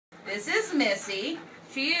This is Missy.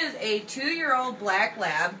 She is a 2-year-old black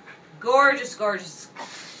lab. Gorgeous, gorgeous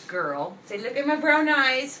girl. Say, look at my brown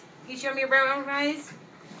eyes. Can you show me your brown eyes?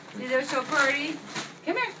 See, they're so pretty.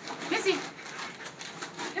 Come here, Missy.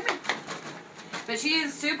 Come here. But she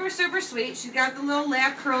is super, super sweet. She's got the little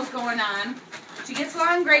lap curls going on. She gets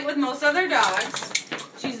along great with most other dogs.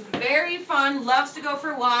 She's very fun, loves to go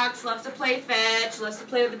for walks, loves to play fetch, loves to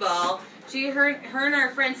play with the ball. Her and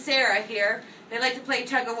our friend Sarah here, they like to play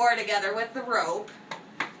tug of war together with the rope.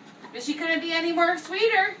 But she couldn't be any more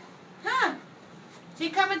sweeter. Huh? She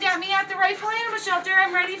come and get me at the Rifle Animal Shelter.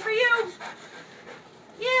 I'm ready for you.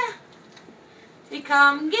 Yeah. She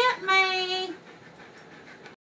come get me.